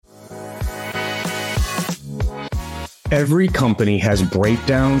Every company has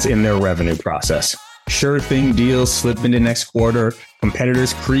breakdowns in their revenue process. Sure thing deals slip into next quarter,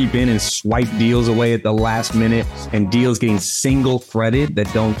 competitors creep in and swipe deals away at the last minute, and deals getting single threaded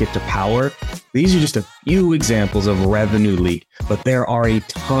that don't get to power. These are just a few examples of revenue leak, but there are a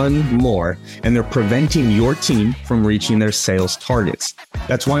ton more, and they're preventing your team from reaching their sales targets.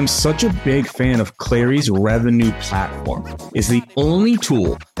 That's why I'm such a big fan of Clari's revenue platform. It's the only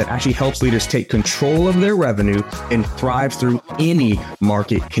tool that actually helps leaders take control of their revenue and thrive through any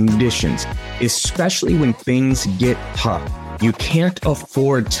market conditions, especially when things get tough. You can't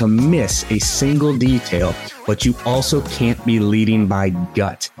afford to miss a single detail, but you also can't be leading by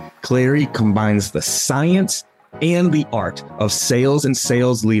gut. Clari combines the science and the art of sales and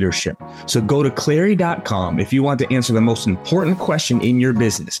sales leadership. So go to Clari.com if you want to answer the most important question in your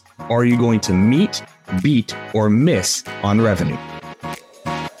business. Are you going to meet, beat, or miss on revenue?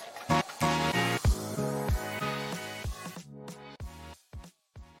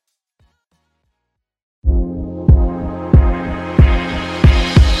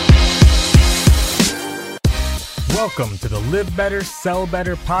 Welcome to the Live Better, Sell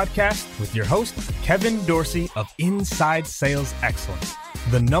Better podcast with your host, Kevin Dorsey of Inside Sales Excellence,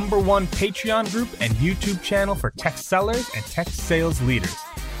 the #1 Patreon group and YouTube channel for tech sellers and tech sales leaders,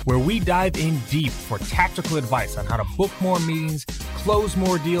 where we dive in deep for tactical advice on how to book more meetings, close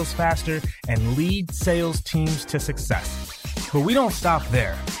more deals faster, and lead sales teams to success. But we don't stop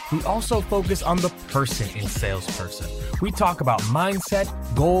there. We also focus on the person in salesperson. We talk about mindset,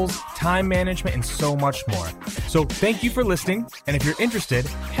 goals, time management, and so much more. So thank you for listening. And if you're interested,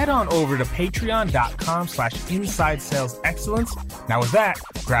 head on over to patreon.com/inside sales excellence. Now with that,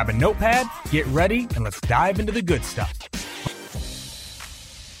 grab a notepad, get ready, and let's dive into the good stuff.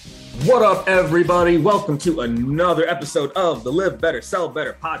 What up, everybody? Welcome to another episode of the Live Better, Sell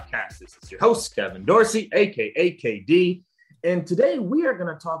Better podcast. This is your host, Kevin Dorsey, aka KD. And today we are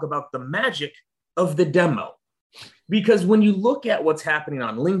going to talk about the magic of the demo. Because when you look at what's happening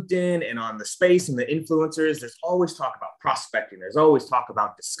on LinkedIn and on the space and the influencers, there's always talk about prospecting. There's always talk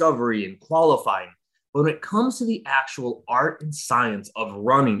about discovery and qualifying. But when it comes to the actual art and science of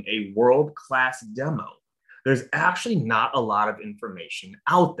running a world-class demo, there's actually not a lot of information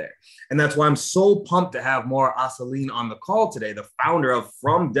out there. And that's why I'm so pumped to have Maura Asseline on the call today, the founder of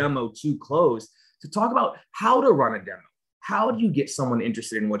From Demo to Close, to talk about how to run a demo. How do you get someone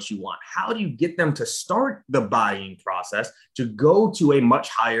interested in what you want? How do you get them to start the buying process to go to a much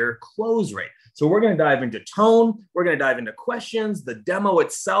higher close rate? So we're going to dive into tone. We're going to dive into questions, the demo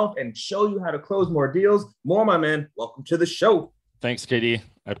itself, and show you how to close more deals. More, my man. Welcome to the show. Thanks, KD.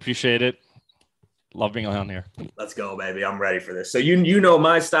 I appreciate it. Love being on here. Let's go, baby. I'm ready for this. So you know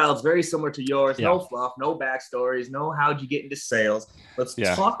my style is very similar to yours. Yeah. No fluff, no backstories, no how'd you get into sales. Let's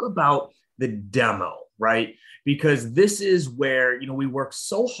talk about the demo, right? Because this is where, we work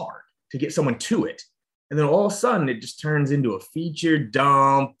so hard to get someone to it. And then all of a sudden it just turns into a feature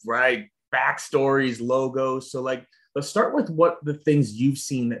dump, right? Backstories, logos. So let's start with what the things you've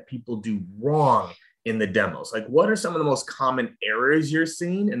seen that people do wrong in the demos. Like, what are some of the most common errors you're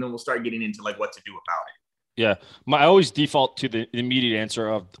seeing? And then we'll start getting into what to do about it. Yeah. I always default to the immediate answer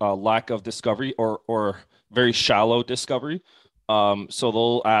of lack of discovery or very shallow discovery. So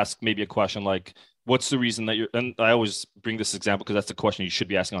they'll ask maybe a question like, what's the reason that and I always bring this example because that's the question you should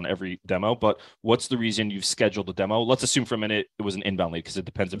be asking on every demo, but what's the reason you've scheduled a demo? Let's assume for a minute it was an inbound lead because it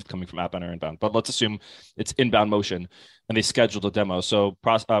depends if it's coming from outbound or inbound, but let's assume it's inbound motion and they scheduled a demo. So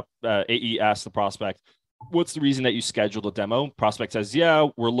AE asks the prospect, what's the reason that you scheduled a demo? Prospect says, yeah,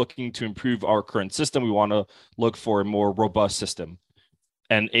 we're looking to improve our current system. We want to look for a more robust system.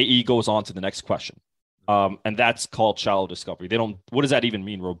 And AE goes on to the next question. And that's called shallow discovery. What does that even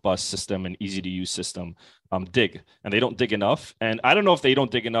mean? Robust system and easy to use system, dig. And they don't dig enough. And I don't know if they don't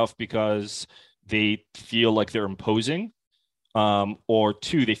dig enough because they feel like they're imposing, or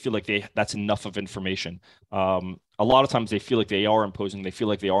two, they feel like that's enough of information. A lot of times they feel like they are imposing. They feel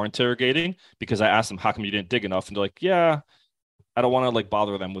like they are interrogating because I asked them, how come you didn't dig enough? And they're like, yeah, I don't want to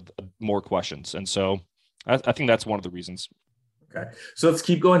bother them with more questions. And so I think that's one of the reasons. Okay. So let's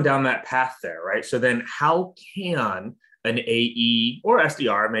keep going down that path there, right? So then how can an AE or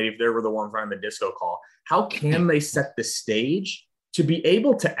SDR, maybe if they were the ones running the disco call, how can they set the stage to be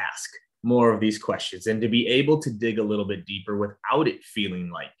able to ask more of these questions and to be able to dig a little bit deeper without it feeling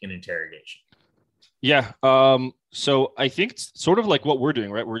like an interrogation? Yeah. So I think it's sort of like what we're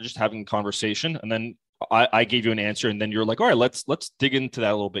doing, right? We're just having a conversation and then I gave you an answer and then you're like, all right, let's dig into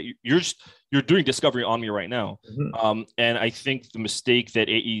that a little bit. You're doing discovery on me right now. Mm-hmm. And I think the mistake that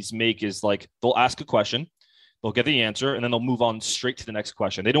AEs make is they'll ask a question. they'll get the answer, and then they'll move on straight to the next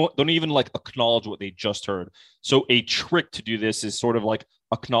question. They don't even like acknowledge what they just heard. So a trick to do this is sort of like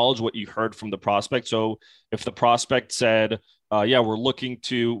acknowledge what you heard from the prospect. So if the prospect said, yeah,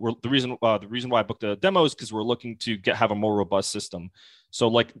 the reason why I booked a demo is because we're looking to have a more robust system. So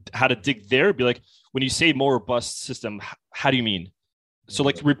like how to dig there, be like, when you say more robust system, how do you mean? So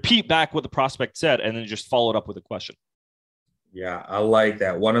like repeat back what the prospect said and then just follow it up with a question. Yeah, I like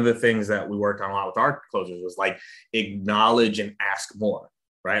that. One of the things that we worked on a lot with our closers was like acknowledge and ask more,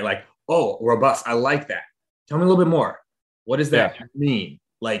 right? Like, oh, robust. I like that. Tell me a little bit more. What does that mean?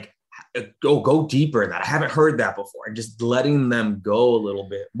 Like, go deeper in that. I haven't heard that before. And just letting them go a little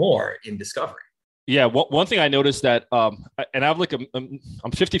bit more in discovery. Yeah. One thing I noticed that, and I have like, I'm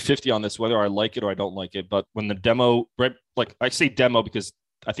 50-50 on this, whether I like it or I don't like it. But when the demo, right, like I say demo because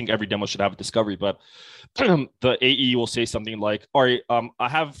I think every demo should have a discovery, but the AE will say something like, all right,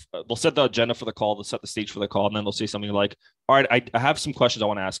 they'll set the agenda for the call, they'll set the stage for the call. And then they'll say something like, all right, I have some questions I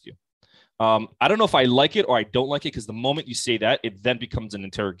want to ask you. I don't know if I like it or I don't like it, because the moment you say that, it then becomes an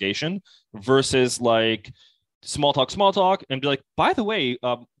interrogation versus like small talk, and be like, by the way,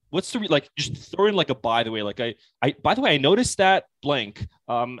 what's the like? Just throw in like a by the way, like I by the way, I noticed that blank.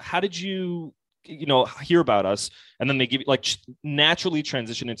 How did you hear about us? And then they give you like naturally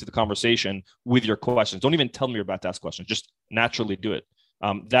transition into the conversation with your questions. Don't even tell me you're about to ask questions. Just naturally do it.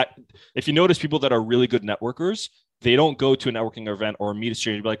 That if you notice people that are really good networkers, they don't go to a networking event or meet a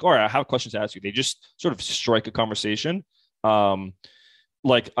stranger and be like, all right, I have questions to ask you. They just sort of strike a conversation.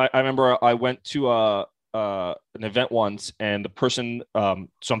 Like I remember I went to an event once, and the person, so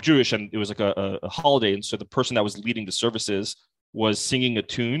I'm Jewish, and it was like a holiday. And so the person that was leading the services was singing a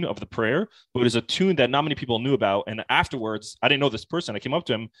tune of the prayer, but it was a tune that not many people knew about. And afterwards, I didn't know this person. I came up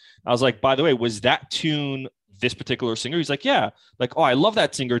to him. I was like, by the way, was that tune this particular singer? He's like, yeah. Like, oh, I love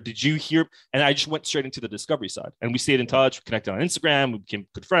that singer. Did you hear? And I just went straight into the discovery side, and we stayed in touch, we connected on Instagram, we became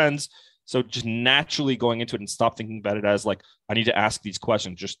good friends. So just naturally going into it and stop thinking about it as like, I need to ask these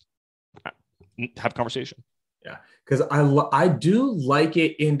questions, just have conversation. Yeah, because I do like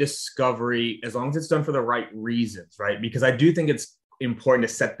it in discovery as long as it's done for the right reasons, right? Because I do think it's important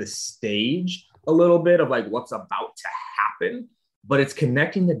to set the stage a little bit of like what's about to happen, but it's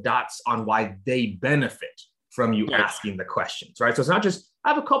connecting the dots on why they benefit from you asking the questions, right? So it's not just, I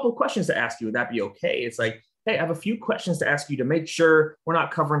have a couple of questions to ask you, would that be okay? It's like, hey, I have a few questions to ask you to make sure we're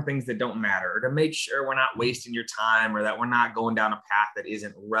not covering things that don't matter, or to make sure we're not wasting your time, or that we're not going down a path that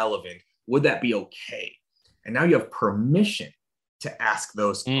isn't relevant. Would that be okay? And now you have permission to ask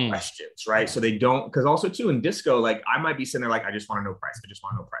those questions, right? So they don't, because also too in disco, like I might be sitting there like, I just want to know price. I just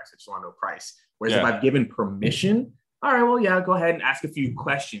want to know price. I just want to know price. Whereas if I've given permission, all right, well, yeah, go ahead and ask a few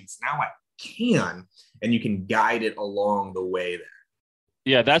questions. Now I can, and you can guide it along the way there.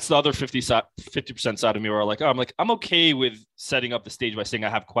 Yeah, that's the other 50% side of me where I'm okay with setting up the stage by saying I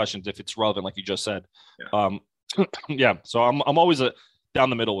have questions if it's relevant, like you just said. Yeah. So I'm always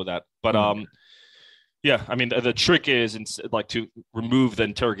down the middle with that. But yeah, I mean, the trick is like to remove the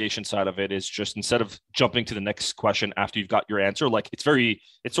interrogation side of it is just instead of jumping to the next question after you've got your answer, like it's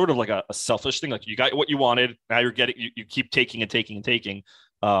sort of like a selfish thing. Like you got what you wanted. Now you're getting, you keep taking and taking and taking.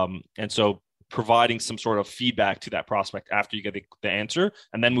 And so providing some sort of feedback to that prospect after you get the answer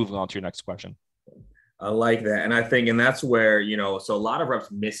and then moving on to your next question. I like that. And I think, and that's where, so a lot of reps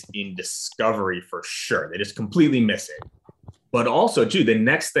miss in discovery for sure. They just completely miss it. But also, too, the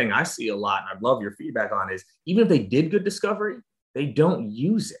next thing I see a lot, and I'd love your feedback on, is even if they did good discovery, they don't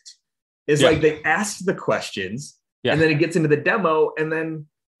use it. It's like they asked the questions, and then it gets into the demo, and then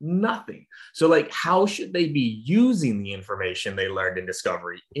nothing. So, like, how should they be using the information they learned in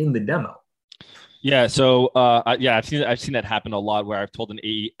discovery in the demo? Yeah. So, I've seen that happen a lot where I've told an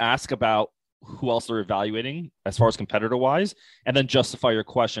AE, ask about who else they're evaluating as far as competitor wise, and then justify your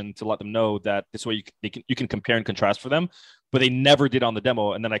question to let them know that this way you can compare and contrast for them. But they never did on the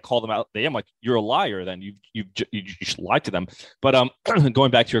demo. And then I call them out. I'm like, you're a liar. Then you lied to them. But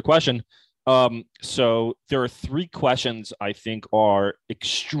going back to your question. So there are 3 questions I think are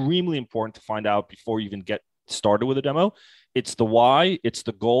extremely important to find out before you even get started with a demo. It's the why, it's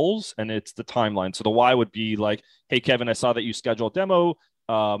the goals, and it's the timeline. So the why would be like, hey, Kevin, I saw that you scheduled a demo.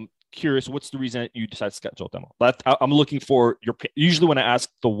 Curious, what's the reason you decided to schedule a demo? I'm looking for usually when I ask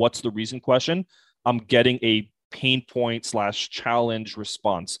the what's the reason question, I'm getting a pain point / challenge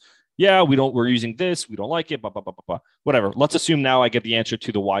response. Yeah, we're using this. We don't like it, blah, blah, blah, blah, blah. Whatever. Let's assume now I get the answer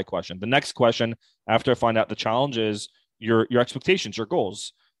to the why question. The next question after I find out the challenge is your expectations, your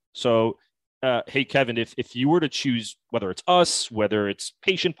goals. So, hey, Kevin, if you were to choose, whether it's us, whether it's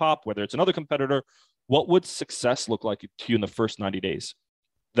Patient Pop, whether it's another competitor, what would success look like to you in the first 90 days?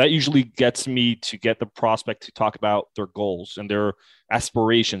 that usually gets me to get the prospect to talk about their goals and their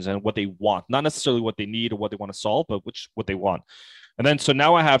aspirations and what they want, not necessarily what they need or what they want to solve, but what they want. And then, so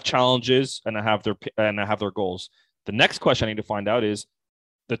now I have challenges and I have their goals. The next question I need to find out is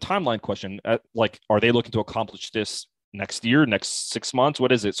the timeline question. Like, are they looking to accomplish this next year, next 6 months?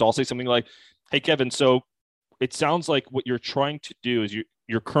 What is it? So I'll say something like, hey, Kevin, so it sounds like what you're trying to do is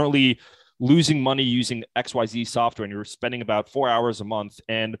you're currently losing money using XYZ software and you're spending about 4 hours a month.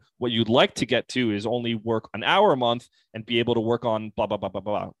 And what you'd like to get to is only work an hour a month and be able to work on blah, blah, blah, blah,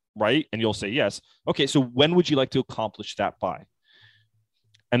 blah, right? And you'll say, yes. Okay, so when would you like to accomplish that by?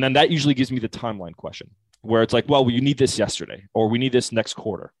 And then that usually gives me the timeline question where it's like, well, you need this yesterday, or we need this next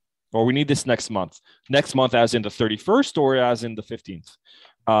quarter, or we need this next month as in the 31st or as in the 15th.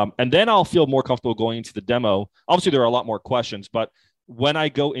 And then I'll feel more comfortable going into the demo. Obviously, there are a lot more questions, but when I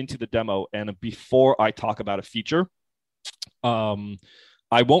go into the demo and before I talk about a feature,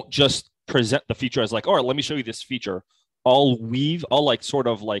 I won't just present the feature as like, all right, let me show you this feature. I'll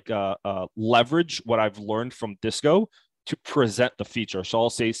leverage what I've learned from Disco to present the feature. So I'll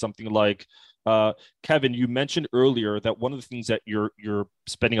say something like, Kevin, you mentioned earlier that one of the things that you're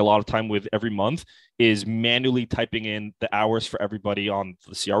spending a lot of time with every month is manually typing in the hours for everybody on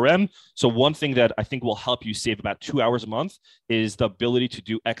the CRM. So one thing that I think will help you save about 2 hours a month is the ability to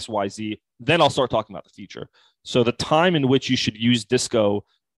do X, Y, Z. Then I'll start talking about the feature. So the time in which you should use Disco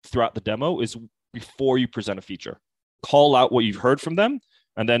throughout the demo is before you present a feature. Call out what you've heard from them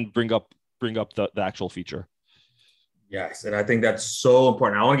and then bring up the actual feature. Yes, and I think that's so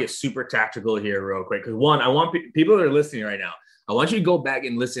important. I want to get super tactical here real quick because one, I want people that are listening right now, I want you to go back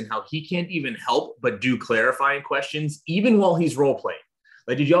and listen how he can't even help but do clarifying questions even while he's role playing.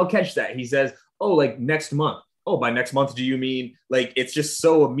 Like, did y'all catch that? He says, oh, like next month. Oh, by next month, do you mean like it's just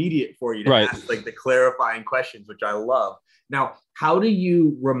so immediate for you to ask like the clarifying questions, which I love. Now, how do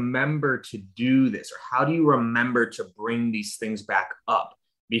you remember to do this, or how do you remember to bring these things back up?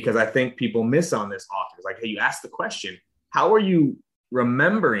 Because I think people miss on this often. Like, hey, you ask the question, how are you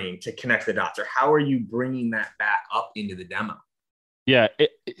remembering to connect the dots, or how are you bringing that back up into the demo? Yeah.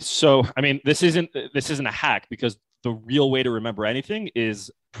 So, I mean, this isn't a hack, because the real way to remember anything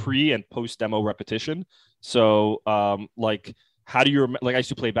is pre and post demo repetition. So, like, how do you like? I used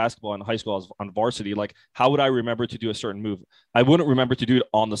to play basketball in high school. I was on varsity. Like, how would I remember to do a certain move? I wouldn't remember to do it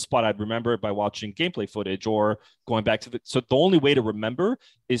on the spot. I'd remember it by watching gameplay footage or going back to the. So the only way to remember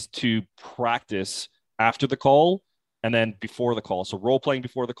is to practice after the call and then before the call. So role playing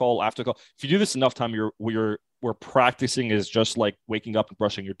before the call, after the call. If you do this enough time, where practicing is just like waking up and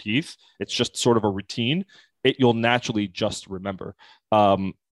brushing your teeth. It's just sort of a routine. You'll naturally just remember.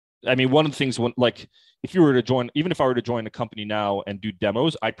 I mean, one of the things if you were to join, even if I were to join a company now and do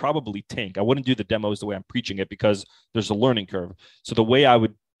demos, I'd probably tank. I wouldn't do the demos the way I'm preaching it, because there's a learning curve. So the way I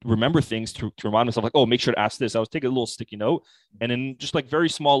would remember things to remind myself, like, oh, make sure to ask this. I would take a little sticky note and then just like very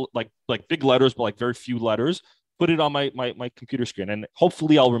small, like big letters, but like very few letters, put it on my computer screen. And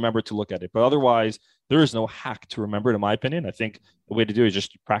hopefully I'll remember to look at it. But otherwise, there is no hack to remember it, in my opinion. I think the way to do it is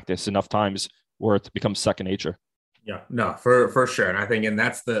just practice enough times where it becomes second nature. Yeah, no, for sure. And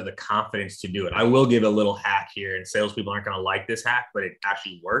that's the confidence to do it. I will give a little hack here, and salespeople aren't going to like this hack, but it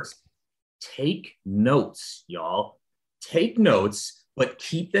actually works. Take notes, y'all. Take notes, but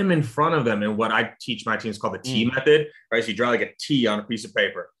keep them in front of them. And what I teach my team is called the T method, right? So you draw like a T on a piece of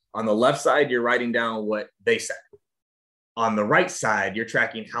paper. On the left side, you're writing down what they said. On the right side, you're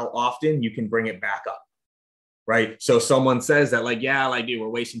tracking how often you can bring it back up. Right. So someone says that, like, yeah, like, dude, we're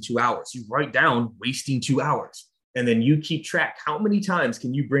wasting 2 hours. You write down wasting 2 hours. And then you keep track. How many times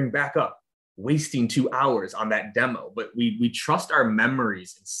can you bring back up wasting 2 hours on that demo? But we trust our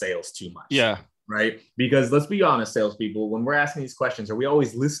memories in sales too much. Yeah. Right. Because let's be honest, salespeople, when we're asking these questions, are we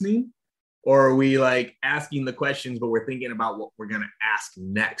always listening, or are we like asking the questions, but we're thinking about what we're going to ask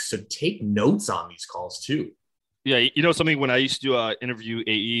next? So take notes on these calls too. Yeah. You know, something, when I used to interview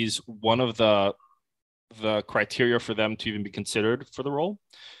AEs, one of the criteria for them to even be considered for the role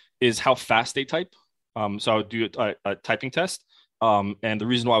is how fast they type. So I would do a typing test. And the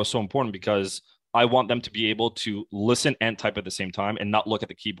reason why it was so important, because I want them to be able to listen and type at the same time and not look at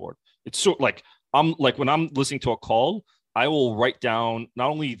the keyboard. It's so like, when I'm listening to a call, I will write down not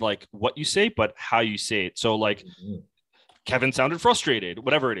only like what you say, but how you say it. So like, Kevin sounded frustrated,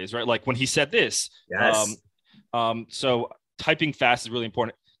 whatever it is, right? Like when he said this. Yes. So typing fast is really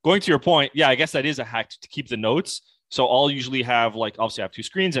important. Going to your point, yeah, I guess that is a hack to keep the notes. So I'll usually have, like, obviously I have two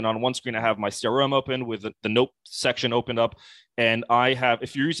screens, and on one screen I have my CRM open with the note section opened up. And I have,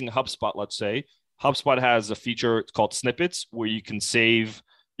 if you're using HubSpot, let's say, HubSpot has a feature called snippets where you can say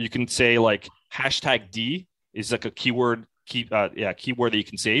like hashtag D is like a keyword keyword that you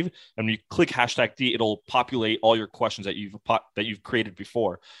can save. And when you click #D, it'll populate all your questions that you've created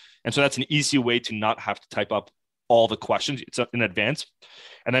before. And so that's an easy way to not have to type up all the questions. It's in advance.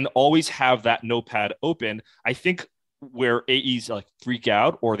 And then always have that notepad open. I think where AEs like freak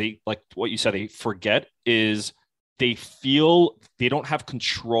out, or they, like what you said, they forget, is they feel they don't have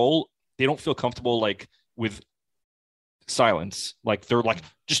control. They don't feel comfortable like with silence. Like they're like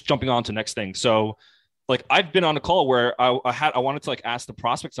just jumping on to next thing. So like I've been on a call where I wanted to like ask the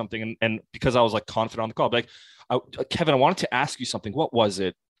prospect something, and because I was like confident on the call, I'd be like, Kevin, I wanted to ask you something. What was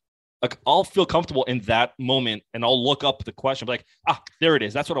it? Like I'll feel comfortable in that moment, and I'll look up the question, be like, there it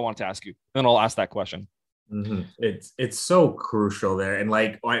is. That's what I wanted to ask you. And I'll ask that question. Mm-hmm. It's so crucial there. And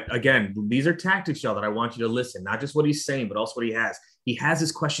like, again, these are tactics, y'all, that I want you to listen, not just what he's saying, but also what he has. He has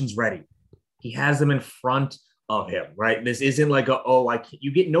his questions ready. He has them in front of him, right? This isn't like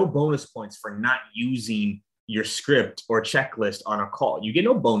you get no bonus points for not using your script or checklist on a call. You get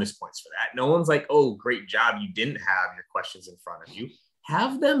no bonus points for that. No one's like, oh, great job, you didn't have your questions in front of you.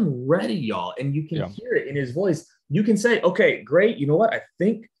 Have them ready, y'all. And you can hear it in his voice. You can say, okay, great. You know what? I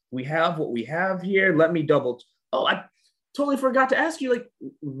think we have what we have here. Let me I totally forgot to ask you, like,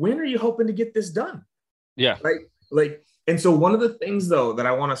 when are you hoping to get this done? Yeah. Right. Like, and so one of the things though, that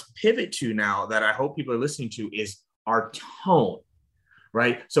I want to pivot to now that I hope people are listening to is our tone,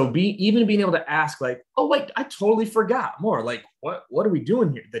 right? So being able to ask like, oh, wait, I totally forgot more. Like, what are we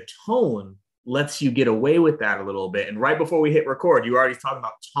doing here? The tone lets you get away with that a little bit. And right before we hit record, you were already talking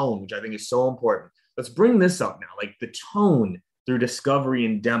about tone, which I think is so important. Let's bring this up now, like the tone through discovery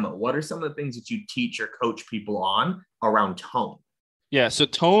and demo. What are some of the things that you teach or coach people on around tone? Yeah. So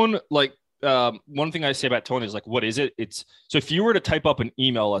tone, like one thing I say about tone is like, what is it? It's so if you were to type up an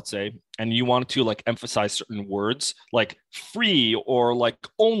email, let's say, and you wanted to like emphasize certain words like free or like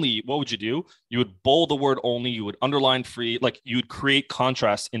only, what would you do? You would bold the word only, you would underline free, like you would create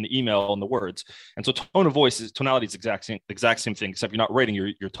contrast in the email and the words. And so tonality is exact same thing, except you're not writing,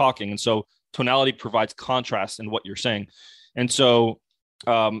 you're talking. And so tonality provides contrast in what you're saying. And so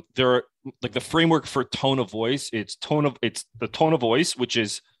there are like the framework for tone of voice. It's the tone of voice, which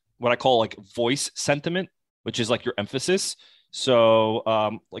is what I call like voice sentiment, which is like your emphasis.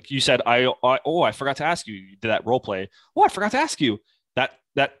 So like you said, I forgot to ask you, you did that role play. Oh, I forgot to ask you.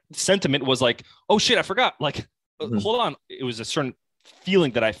 That sentiment was like, oh shit, I forgot. Like, hold on. It was a certain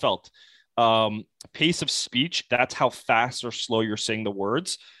feeling that I felt. Pace of speech, that's how fast or slow you're saying the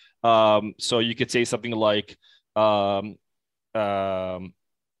words. So you could say something like, an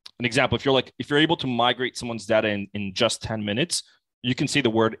example, if you're able to migrate someone's data in just 10 minutes, you can say the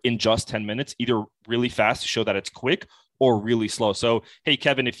word in just 10 minutes, either really fast to show that it's quick or really slow. So, hey,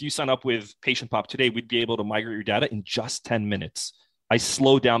 Kevin, if you sign up with Patient Pop today, we'd be able to migrate your data in just 10 minutes. I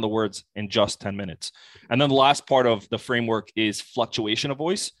slowed down the words in just 10 minutes. And then the last part of the framework is fluctuation of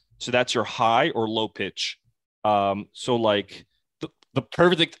voice. So that's your high or low pitch. So like the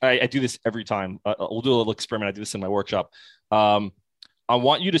perfect, I do this every time. We'll do a little experiment. I do this in my workshop. I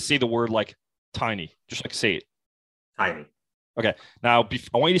want you to say the word like tiny, just like say it. Tiny. Okay. Now,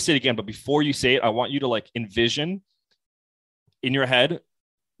 I want you to say it again, but before you say it, I want you to like envision in your head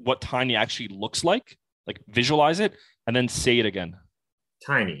what tiny actually looks like visualize it, and then say it again.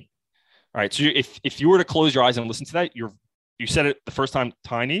 Tiny. All right. So if you were to close your eyes and listen to that, you said it the first time,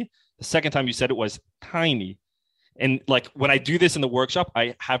 tiny. The second time you said it was tiny. And like when I do this in the workshop,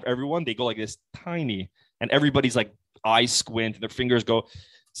 I have everyone, they go like this, tiny, and everybody's like eyes squint and their fingers go,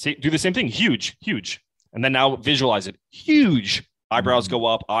 do the same thing. Huge, huge. And then now visualize it. Huge. Eyebrows go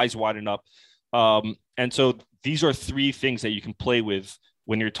up, eyes widen up. And so these are three things that you can play with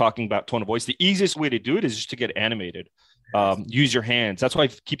when you're talking about tone of voice. The easiest way to do it is just to get animated. Use your hands. That's why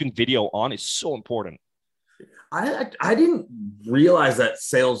keeping video on is so important. I didn't realize that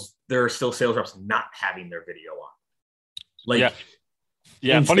there are still sales reps not having their video on. Like,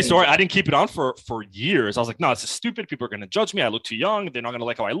 yeah. Funny story. I didn't keep it on for years. I was like, no, it's stupid. People are going to judge me. I look too young. They're not going to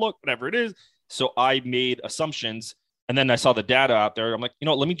like how I look, whatever it is. So I made assumptions, and then I saw the data out there. I'm like,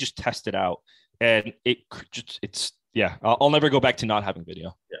 let me just test it out. And I'll never go back to not having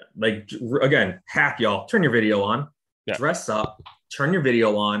video. Yeah. Like, again, hack y'all, turn your video on, dress up, turn your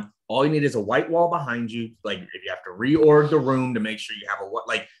video on. All you need is a white wall behind you. Like if you have to reorg the room to make sure you have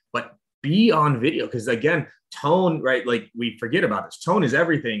but be on video. Cause again, tone, right? Like we forget about this. Tone is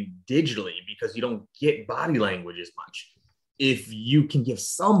everything digitally because you don't get body language as much. If you can give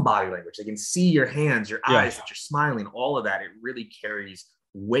some body language, they can see your hands, your eyes, that you're smiling, all of that, it really carries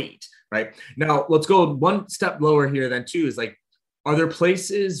weight, right? Now, let's go one step lower here then too, is like, are there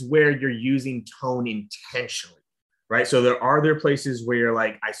places where you're using tone intentionally, right? So there are places where you're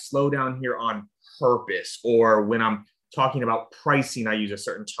like, I slow down here on purpose, or when I'm talking about pricing, I use a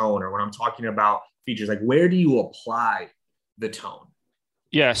certain tone, or when I'm talking about features, like where do you apply the tone?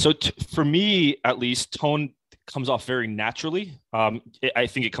 Yeah. So for me, at least, tone comes off very naturally. I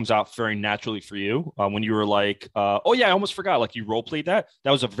think it comes out very naturally for you when you were like, oh yeah, I almost forgot. Like you role played that.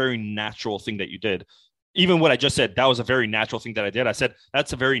 That was a very natural thing that you did. Even what I just said, that was a very natural thing that I did. I said,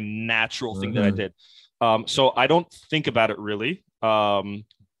 that's a very natural thing that I did. So I don't think about it really.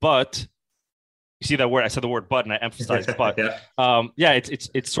 But you see that word, I said the word but, and I emphasized but. Yeah,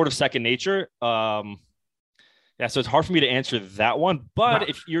 it's sort of second nature. Yeah, so it's hard for me to answer that one. But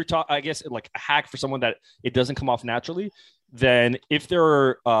if you're talking, I guess like a hack for someone that it doesn't come off naturally, then if there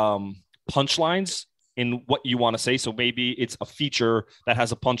are punchlines in what you want to say, so maybe it's a feature that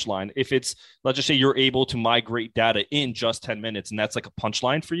has a punchline. If it's, let's just say you're able to migrate data in just 10 minutes and that's like a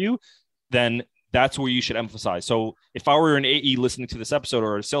punchline for you, then that's where you should emphasize. So if I were an AE listening to this episode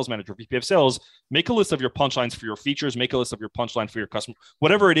or a sales manager, VP of sales, make a list of your punchlines for your features, make a list of your punchline for your customer,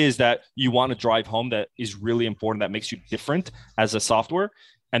 whatever it is that you want to drive home that is really important, that makes you different as a software.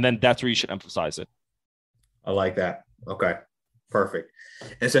 And then that's where you should emphasize it. I like that. Okay, perfect.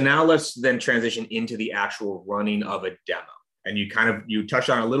 And so now let's then transition into the actual running of a demo. And you touched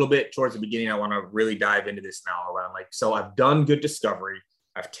on a little bit towards the beginning. I want to really dive into this now around like, so I've done good discovery.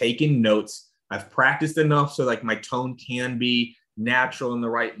 I've taken notes. I've practiced enough so like my tone can be natural in the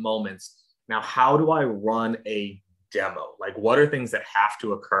right moments. Now, how do I run a demo? Like what are things that have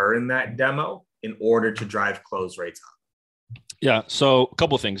to occur in that demo in order to drive close rates up? Yeah. So a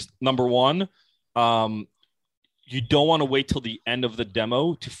couple of things. Number one, you don't want to wait till the end of the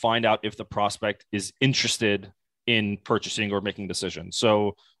demo to find out if the prospect is interested in purchasing or making decisions.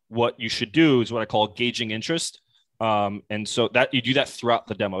 So what you should do is what I call gauging interest. And so that you do that throughout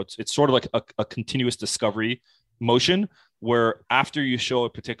the demo. It's sort of like a continuous discovery motion where after you show a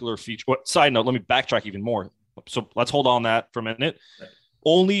particular feature, side note, let me backtrack even more. So let's hold on that for a minute.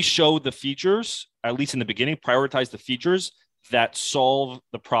 Only show the features, at least in the beginning, prioritize the features that solve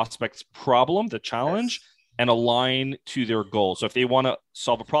the prospect's problem, the challenge, and align to their goal. So if they want to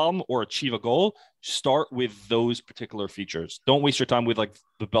solve a problem or achieve a goal, start with those particular features. Don't waste your time with like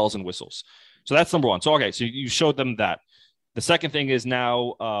the bells and whistles. So that's number one. So, okay, so you showed them that. The second thing is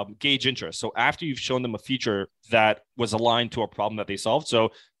now gauge interest. So after you've shown them a feature that was aligned to a problem that they solved.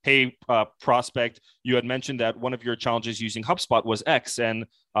 So, hey, prospect, you had mentioned that one of your challenges using HubSpot was X, and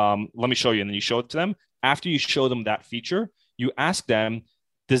let me show you. And then you show it to them. After you show them that feature, you ask them,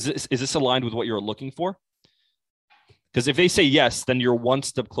 is this aligned with what you're looking for? Because if they say yes, then you're one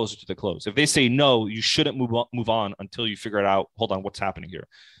step closer to the close. If they say no, you shouldn't move on until you figure it out. Hold on, what's happening here?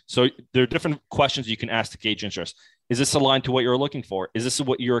 So there are different questions you can ask to gauge interest. Is this aligned to what you're looking for? Is this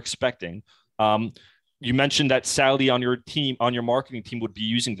what you're expecting? You mentioned that Sally on your team, on your marketing team, would be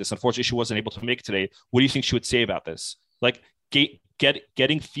using this. Unfortunately, she wasn't able to make it today. What do you think she would say about this? Like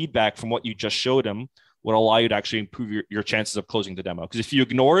getting feedback from what you just showed them would allow you to actually improve your chances of closing the demo. Because if you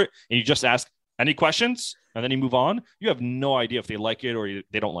ignore it and you just ask any questions and then you move on, you have no idea if they like it or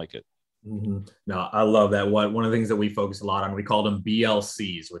they don't like it. Mm-hmm. No, I love that. One of the things that we focus a lot on, we call them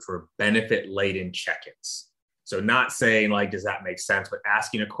BLCs, which were benefit laden check-ins. So not saying like, does that make sense, but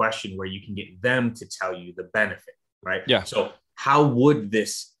asking a question where you can get them to tell you the benefit, right? Yeah. So how would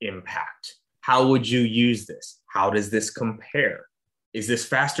this impact? How would you use this? How does this compare? Is this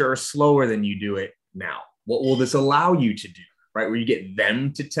faster or slower than you do it now? What will this allow you to do? Right? Where you get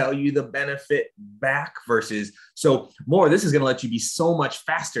them to tell you the benefit back versus, so more, this is going to let you be so much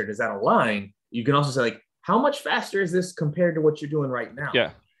faster. Does that align? You can also say like, how much faster is this compared to what you're doing right now?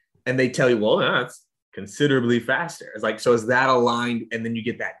 Yeah. And they tell you, well, that's considerably faster. It's like, so is that aligned? And then you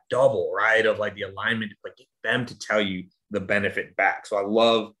get that double, right? Of like the alignment, like get them to tell you the benefit back. So I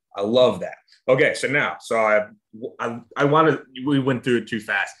love that. Okay. So now, we went through it too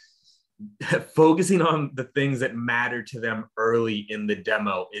fast. Focusing on the things that matter to them early in the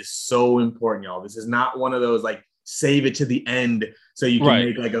demo is so important, y'all. This is not one of those like save it to the end so you can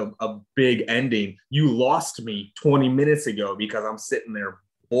make like a big ending. You lost me 20 minutes ago because I'm sitting there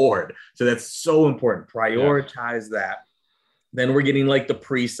bored. So that's so important. Prioritize that. Then we're getting like the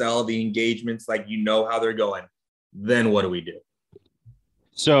pre-sell, the engagements, like you know how they're going. Then what do we do?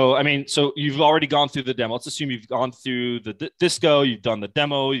 So, I mean, so you've already gone through the demo. Let's assume you've gone through the disco, you've done the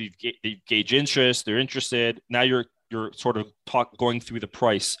demo, you've gauge interest, they're interested. Now you're sort of going through the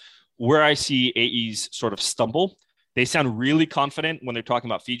price. Where I see AEs sort of stumble, they sound really confident when they're talking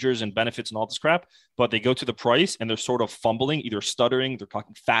about features and benefits and all this crap, but they go to the price and they're sort of fumbling, either stuttering, they're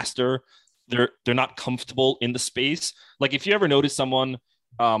talking faster, they're not comfortable in the space. Like if you ever notice someone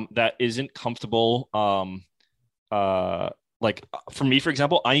that isn't comfortable like for me, for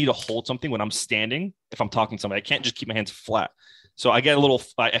example, I need to hold something when I'm standing. If I'm talking to somebody, I can't just keep my hands flat. So I get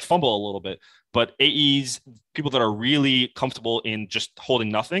I fumble a little bit, but AEs, people that are really comfortable in just holding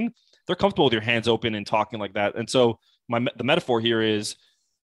nothing, they're comfortable with your hands open and talking like that. And so the metaphor here is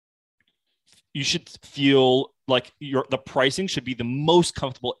you should feel like the pricing should be the most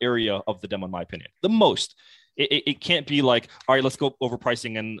comfortable area of the demo, in my opinion, the most. It can't be like, all right, let's go over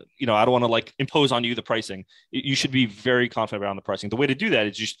pricing. And, I don't want to like impose on you the pricing. You should be very confident around the pricing. The way to do that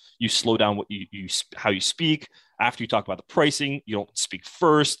is just you slow down what how you speak. After you talk about the pricing, you don't speak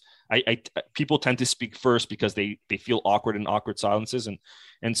first. People tend to speak first because they feel awkward in awkward silences.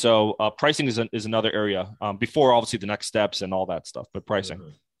 And so pricing is another area before obviously the next steps and all that stuff, but pricing. Mm-hmm.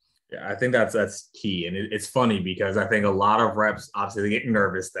 Yeah, I think that's key. And it's funny because I think a lot of reps, obviously they get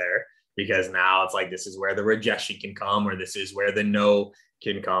nervous there, because now it's like, this is where the rejection can come, or this is where the no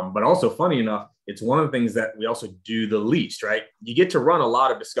can come. But also, funny enough, it's one of the things that we also do the least, right? You get to run a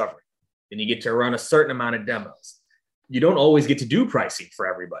lot of discovery, and you get to run a certain amount of demos. You don't always get to do pricing for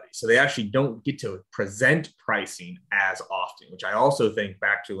everybody. So they actually don't get to present pricing as often, which I also think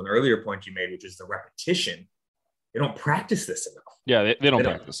back to an earlier point you made, which is the repetition. They don't practice this enough. Yeah, they don't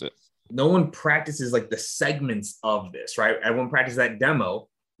practice it. No one practices like the segments of this, right? Everyone practices that demo,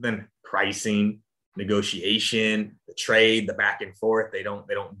 then pricing, negotiation, the trade, the back and forth. They don't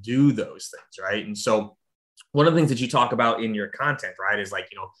do those things, right? And so one of the things that you talk about in your content, right, is like,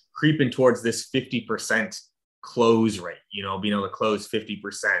 creeping towards this 50% close rate, being able to close 50%.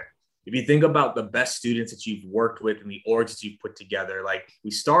 If you think about the best students that you've worked with and the orgs that you've put together, like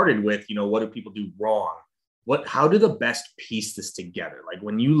we started with, what do people do wrong? How do the best piece this together? Like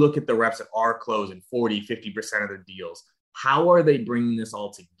when you look at the reps that are closing 40, 50% of their deals, how are they bringing this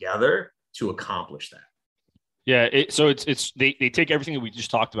all together to accomplish that? Yeah. So they take everything that we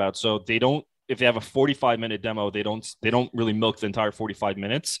just talked about. So they don't, if they have a 45-minute demo, they don't really milk the entire 45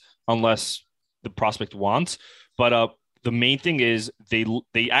 minutes unless the prospect wants. But the main thing is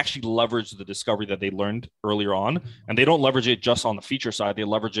they actually leverage the discovery that they learned earlier on, and they don't leverage it just on the feature side. They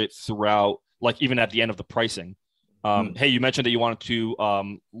leverage it throughout, like even at the end of the pricing. Hey, you mentioned that you wanted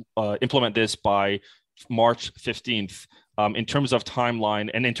to implement this by March 15th. In terms of timeline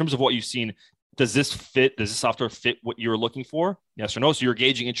and in terms of what you've seen, does this software fit what you're looking for? Yes or no? So you're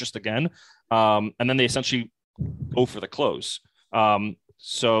gauging interest again. And then they essentially go for the close.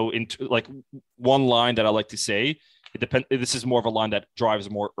 So in like one line that I like to say, this is more of a line that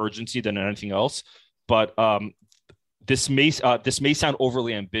drives more urgency than anything else. But this may sound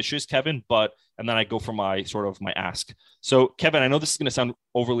overly ambitious, Kevin, and then I go for my ask. So Kevin, I know this is going to sound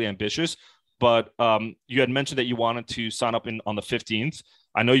overly ambitious, but you had mentioned that you wanted to sign up on the 15th.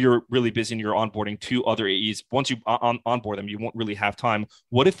 I know you're really busy and you're onboarding 2 other AEs. Once you onboard them, you won't really have time.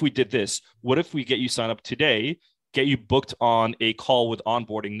 What if we did this? What if we get you signed up today, get you booked on a call with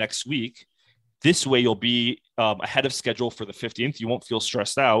onboarding next week? This way you'll be ahead of schedule for the 15th. You won't feel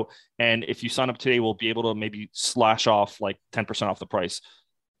stressed out. And if you sign up today, we'll be able to maybe slash off like 10% off the price.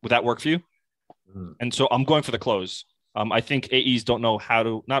 Would that work for you? Mm. And so I'm going for the close. I think AEs don't know how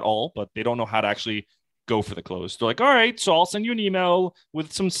to, not all, but they don't know how to actually go for the close. They're like, all right, so I'll send you an email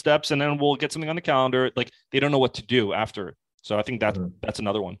with some steps and then we'll get something on the calendar. Like they don't know what to do after. So I think that's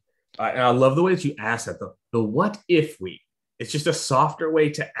another one. I love the way that you ask that. The what if we, it's just a softer way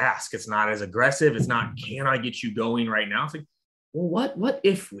to ask. It's not as aggressive. It's not, can I get you going right now? It's like, well, what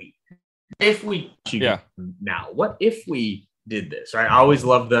if we now, what if we did this, right? I always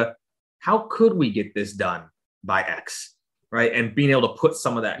love how could we get this done by X, right? And being able to put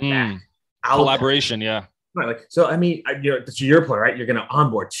some of that back out. Collaboration, yeah. Right. Like, so, I mean, to your point, right? You're going to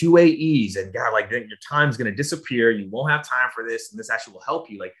onboard 2 AEs and God, like your time's going to disappear. You won't have time for this. And this actually will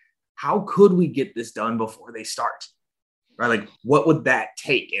help you. Like, how could we get this done before they start? Right? Like, what would that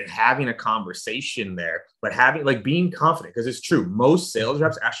take? And having a conversation there, but being confident, because it's true. Most sales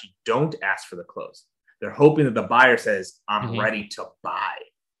reps actually don't ask for the close. They're hoping that the buyer says, I'm ready to buy.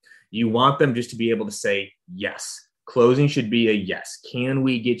 You want them just to be able to say yes. Closing should be a yes. Can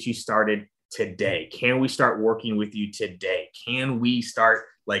we get you started today? Can we start working with you today? Can we start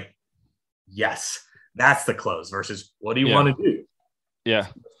yes, that's the close versus what do you want to do? Yeah.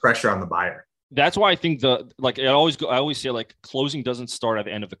 Pressure on the buyer. That's why I think I always say like closing doesn't start at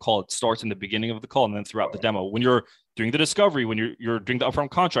the end of the call. It starts in the beginning of the call and then throughout the demo. When you're doing the discovery, when you're doing the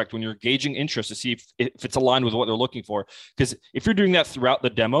upfront contract, when you're gauging interest to see if it's aligned with what they're looking for. Because if you're doing that throughout the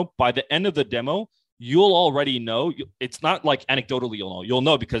demo, by the end of the demo, you'll already know. It's not like anecdotally you'll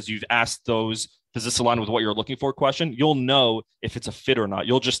know because you've asked those, does this align with what you're looking for question? You'll know if it's a fit or not.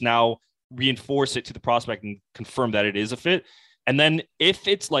 You'll just now reinforce it to the prospect and confirm that it is a fit. And then if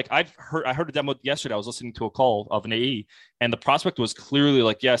it's like I heard a demo yesterday. I was listening to a call of an AE, and the prospect was clearly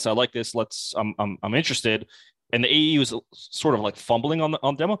like, "Yes, I like this. I'm interested." And the AE was sort of like fumbling on the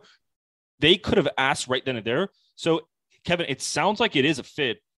demo. They could have asked right then and there. So, Kevin, it sounds like it is a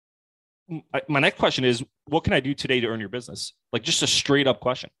fit. My next question is, what can I do today to earn your business? Like just a straight up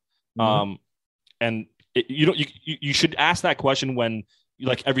question. And you should ask that question when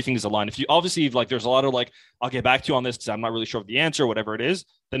like everything is aligned. If you obviously like, there's a lot of like, I'll get back to you on this because I'm not really sure of the answer, whatever it is,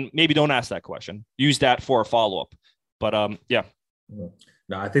 then maybe don't ask that question. Use that for a follow-up. But yeah.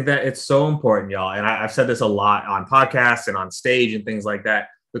 No, I think that it's so important, y'all. And I've said this a lot on podcasts and on stage and things like that.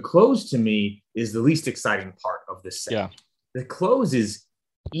 The close to me is the least exciting part of this sale. Yeah. The close is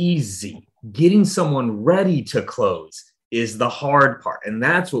easy. Getting someone ready to close is the hard part. And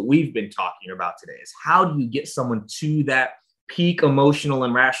that's what we've been talking about today is how do you get someone to that peak emotional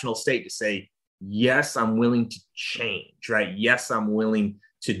and rational state to say, yes, I'm willing to change, right? Yes, I'm willing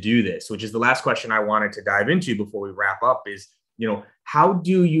to do this, which is the last question I wanted to dive into before we wrap up is, how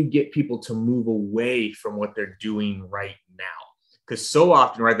do you get people to move away from what they're doing right now? Because so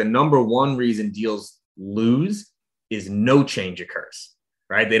often, right, the number one reason deals lose is no change occurs,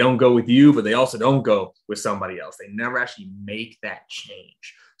 right? They don't go with you, but they also don't go with somebody else. They never actually make that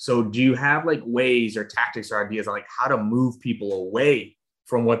change. So do you have like ways or tactics or ideas on like how to move people away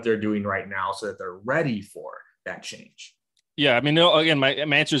from what they're doing right now so that they're ready for that change? Yeah, I mean, again, my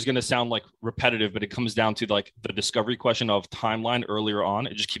answer is going to sound like repetitive, but it comes down to like the discovery question of timeline earlier on.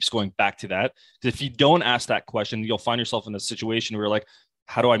 It just keeps going back to that. Because if you don't ask that question, you'll find yourself in a situation where you're like,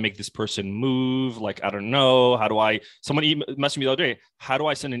 how do I make this person move? Like, I don't know. Someone messaged me the other day. How do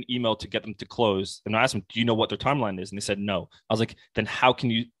I send an email to get them to close? And I asked them, do you know what their timeline is? And they said, no. I was like, then how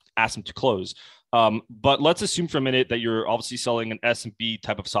can you ask them to close? But let's assume for a minute that you're obviously selling an SMB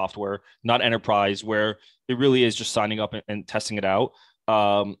type of software, not enterprise, where it really is just signing up and testing it out.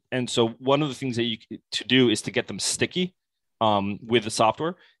 And so one of the things that you to do is to get them sticky with the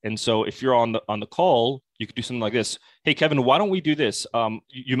software. And so if you're on the call, you could do something like this. Hey, Kevin, why don't we do this?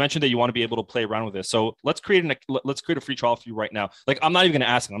 You mentioned that you want to be able to play around with this. So let's create a free trial for you right now. Like, I'm not even going to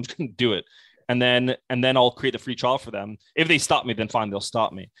ask them. I'm just going to do it. And then I'll create the free trial for them. If they stop me, then fine, they'll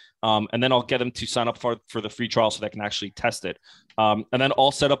stop me. And then I'll get them to sign up for the free trial so they can actually test it. And then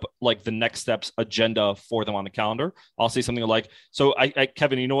I'll set up like the next steps agenda for them on the calendar. I'll say something like, so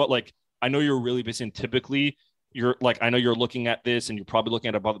Kevin, you know what? Like, I know you're really busy and typically I know you're looking at this and you're probably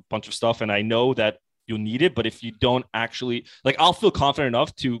looking at a bunch of stuff. And I know that you'll need it, but if you don't actually I'll feel confident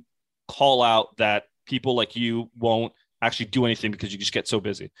enough to call out that people like you won't actually do anything because you just get so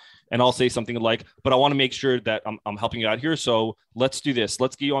busy. And I'll say something like, but I want to make sure that I'm helping you out here. So let's do this.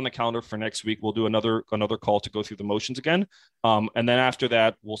 Let's get you on the calendar for next week. We'll do another call to go through the motions again. And then after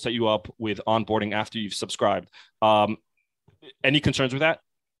that, we'll set you up with onboarding after you've subscribed. Any concerns with that?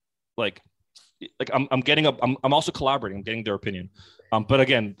 I'm also collaborating. I'm getting their opinion. But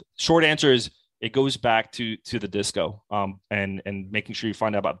again, short answer is it goes back to the disco and making sure you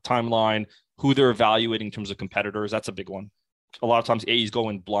find out about the timeline, who they're evaluating in terms of competitors. That's a big one. A lot of times AEs go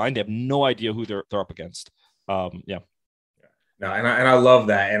in blind. They have no idea who they're up against. Yeah. No, and I love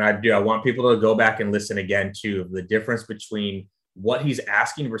that. And I want people to go back and listen again to the difference between what he's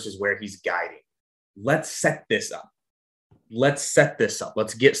asking versus where he's guiding. Let's set this up. Let's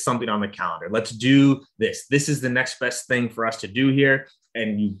get something on the calendar. Let's do this. This is the next best thing for us to do here.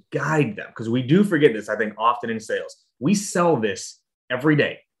 And you guide them, because we do forget this, I think, often in sales. We sell this every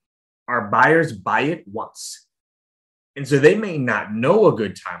day. Our buyers buy it once. And so they may not know a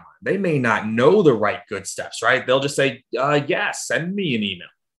good timeline. They may not know the right good steps, right? They'll just say, yes, send me an email.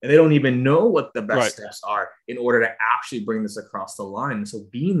 And they don't even know what the best steps are in order to actually bring this across the line. And so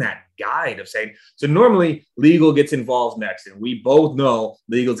being that guide of saying, so normally legal gets involved next, and we both know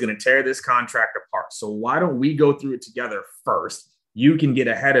legal is going to tear this contract apart. So why don't we go through it together first? You can get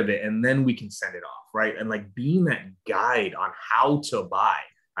ahead of it and then we can send it off, right? And like being that guide on how to buy,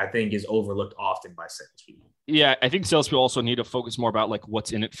 I think is overlooked often by salespeople. Yeah, I think salespeople also need to focus more about like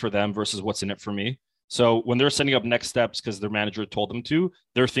what's in it for them versus what's in it for me. So when they're setting up next steps because their manager told them to,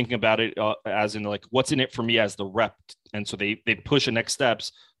 they're thinking about it as in like, what's in it for me as the rep? And so they push the next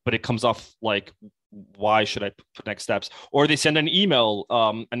steps, but it comes off like, why should I put next steps? Or they send an email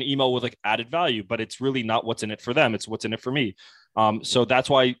with like added value, but it's really not what's in it for them. It's what's in it for me. So that's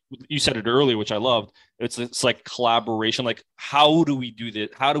why you said it earlier, which I loved. It's like collaboration. Like, how do we do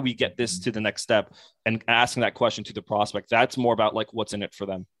this? How do we get this to the next step? And asking that question to the prospect, that's more about like what's in it for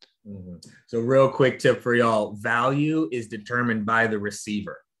them. Mm-hmm. So real quick tip for y'all, value is determined by the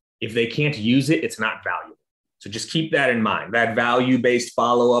receiver. If they can't use it, it's not valuable. So just keep that in mind. That value-based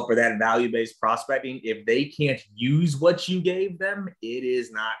follow-up or that value-based prospecting, if they can't use what you gave them, it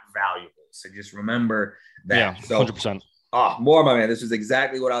is not valuable. So just remember that. Yeah, 100%. More, my man. This is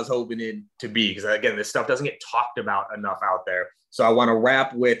exactly what I was hoping it to be. Because again, this stuff doesn't get talked about enough out there. So I want to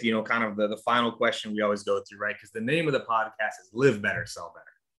wrap with, kind of the final question we always go through, right? Because the name of the podcast is Live Better, Sell Better,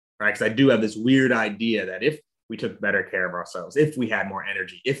 right? Because I do have this weird idea that if we took better care of ourselves, if we had more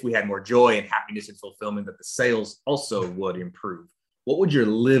energy, if we had more joy and happiness and fulfillment, that the sales also would improve. What would your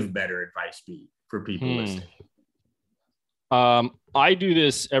live better advice be for people listening? I do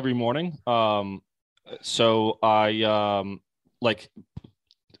this every morning. So I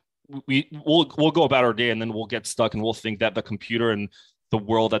we'll go about our day, and then we'll get stuck and we'll think that the computer and the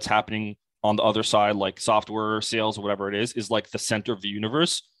world that's happening on the other side, like software, sales, or whatever it is like the center of the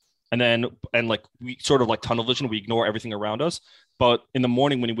universe. And like we sort of like tunnel vision, we ignore everything around us. But in the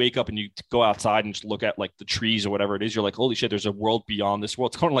morning when you wake up and you go outside and just look at like the trees or whatever it is, you're like, holy shit, there's a world beyond this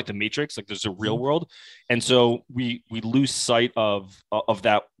world. It's kind of like the Matrix, like there's a real world. And so we lose sight of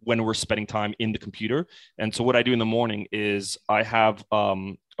that when we're spending time in the computer. And so what I do in the morning is I have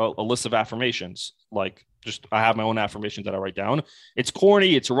a list of affirmations. Like I have my own affirmations that I write down. It's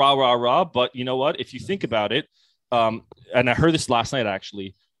corny, it's rah, rah, rah. But you know what? If you think about it, and I heard this last night,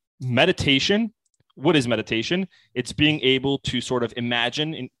 actually, meditation. What is meditation? It's being able to sort of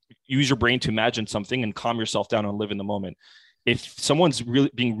imagine and use your brain to imagine something and calm yourself down and live in the moment. If someone's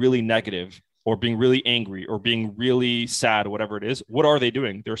being really negative or being really angry or being really sad or whatever it is, what are they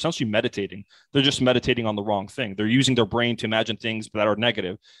doing? They're essentially meditating. They're just meditating on the wrong thing. They're using their brain to imagine things that are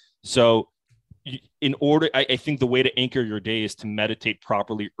negative. So I think the way to anchor your day is to meditate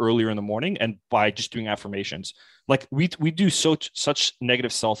properly earlier in the morning and by just doing affirmations. Like we do such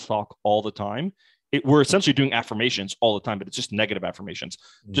negative self-talk all the time. We're essentially doing affirmations all the time, but it's just negative affirmations.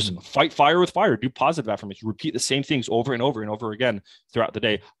 Just fight fire with fire, do positive affirmations, repeat the same things over and over and over again throughout the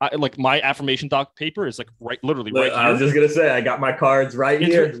day. Like my affirmation doc paper is like literally right here. I was just going to say, I got my cards here,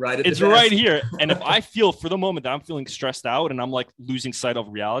 right at the desk. Right here. And if I feel for the moment that I'm feeling stressed out and I'm like losing sight of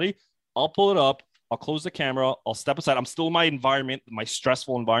reality, I'll pull it up. I'll close the camera. I'll step aside. I'm still in my environment, my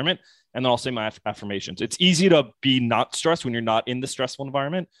stressful environment. And then I'll say my affirmations. It's easy to be not stressed when you're not in the stressful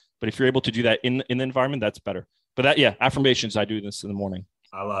environment. But if you're able to do that in the environment, that's better. But affirmations, I do this in the morning.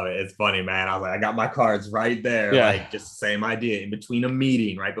 I love it. It's funny, man. I was like, I got my cards right there. Yeah. Like just the same idea in between a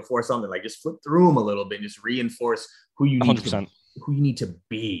meeting, right before something, like just flip through them a little bit and just reinforce who you need 100%. Who you need to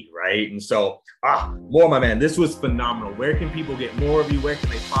be, right? And so, more, my man, this was phenomenal. Where can people get more of you? Where can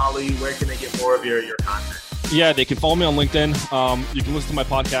they follow you? Where can they get more of your content? Yeah, they can follow me on LinkedIn. You can listen to my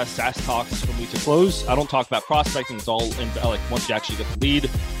podcast, SaaS Talks from Lead to Close. I don't talk about prospecting. It's all in like once you actually get the lead.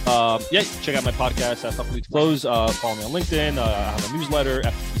 Check out my podcast, SaaS Talks from Lead to Close. Follow me on LinkedIn. I have a newsletter,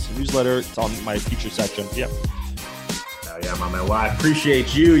 FTC newsletter. It's on my feature section. Yeah. Yeah, my man. Well, I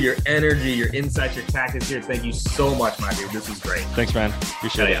appreciate you, your energy, your insights, your tactics here. Thank you so much, my dude. This was great. Thanks, man.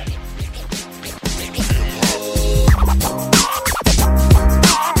 Appreciate it.